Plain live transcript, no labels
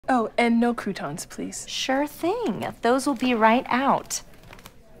Oh, and no croutons, please. Sure thing. Those will be right out.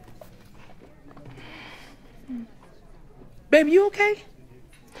 Babe, you okay?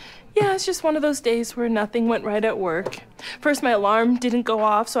 Yeah, it's just one of those days where nothing went right at work. First, my alarm didn't go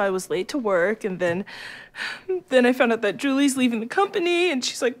off, so I was late to work, and then I found out that Julie's leaving the company, and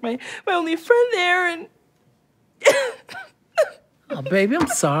she's like my only friend there, and... Oh, baby, I'm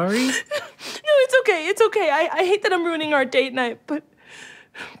sorry. No, it's okay, it's okay. I hate that I'm ruining our date night, but...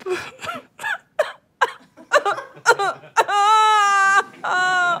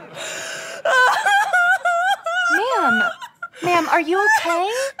 Ma'am, are you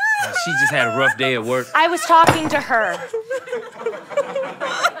okay? She just had a rough day at work. I was talking to her.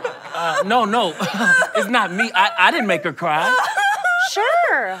 No, it's not me. I didn't make her cry.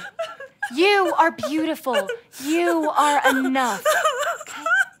 Sure. You are beautiful. You are enough.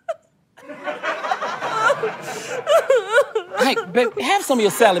 Hey, babe, have some of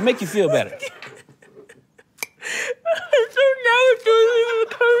your salad. Make you feel better. So now Julie's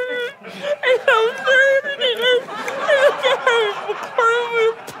coming, and I'm sorry.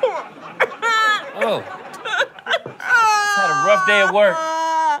 Oh. Just had a rough day at work.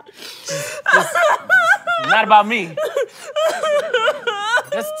 Just not about me.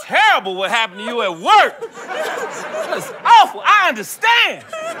 That's terrible what happened to you at work. That's awful. I understand.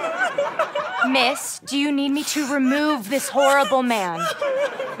 Miss, do you need me to remove this horrible man?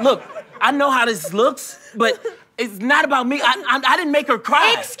 Look, I know how this looks, but it's not about me. I didn't make her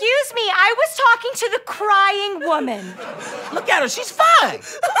cry. Excuse me, I was talking to the crying woman. Look at her, she's fine.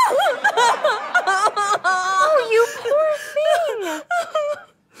 Oh, you poor thing.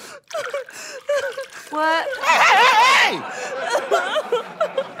 What? Hey!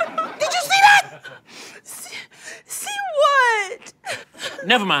 Did you see that? See what?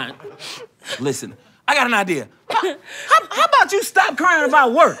 Never mind. Listen, I got an idea. How about you stop crying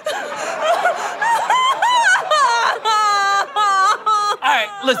about work? All right,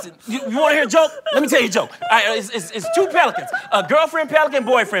 listen, you want to hear a joke? Let me tell you a joke. All right, it's two pelicans, a girlfriend pelican,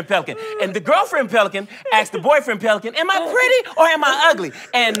 boyfriend pelican. And the girlfriend pelican asks the boyfriend pelican, am I pretty or am I ugly?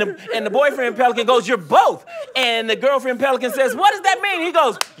 And the boyfriend pelican goes, you're both. And the girlfriend pelican says, what does that mean? He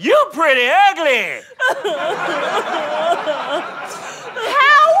goes, you pretty ugly.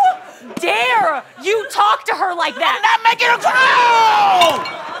 How dare you talk to her like that? I'm not making her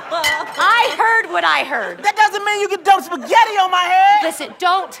cry! I heard what I heard. That doesn't mean you can dump spaghetti on my head. Listen,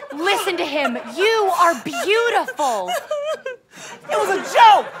 don't listen to him. You are beautiful. It was a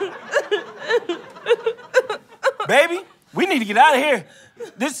joke. Baby, we need to get out of here.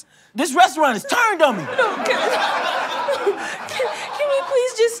 This restaurant is turned on me. No, can we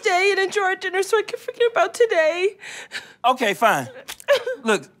please just stay and enjoy our dinner so I can forget about today? Okay, fine.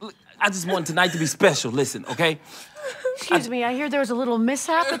 Look, I just want tonight to be special. Listen, okay? Excuse me, I hear there was a little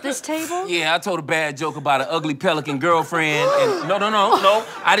mishap at this table. Yeah, I told a bad joke about an ugly pelican girlfriend. And no.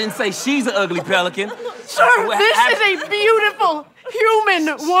 I didn't say she's an ugly pelican. Sir, this is a beautiful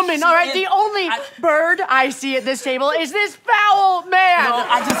human woman, all right? The only bird I see at this table is this foul man. No,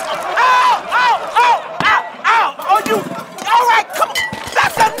 I just... Ow! Oh, you... All right, come on.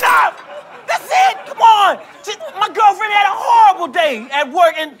 That's enough! That's it! Come on! My girlfriend had a horrible day at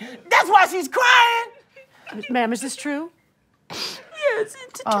work, and that's why she's crying. Ma'am, is this true? Yes,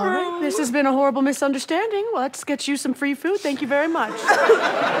 it's true. All right. This has been a horrible misunderstanding. Well, let's get you some free food. Thank you very much.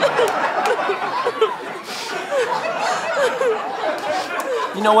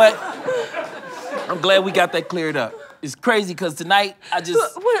 You know what? I'm glad we got that cleared up. It's crazy, because tonight, I just...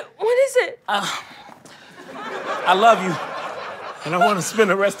 What is it? I love you, and I want to spend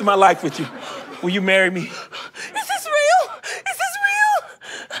the rest of my life with you. Will you marry me? Is this real? Is this real?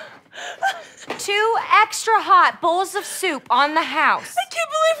 2 extra hot bowls of soup on the house. I can't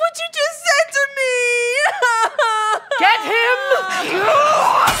believe what you just said to me! Get him!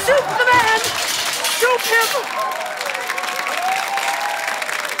 Shoot the man! Shoot him!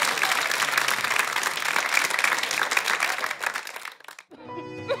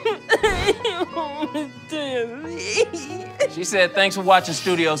 She said, thanks for watching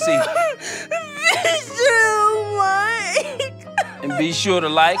StudioC. And be sure to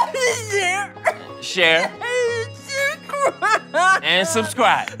like, share, and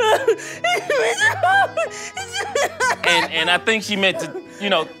subscribe. And I think she meant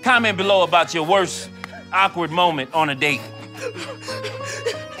to, comment below about your worst awkward moment on a date.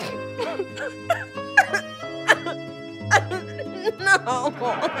 No.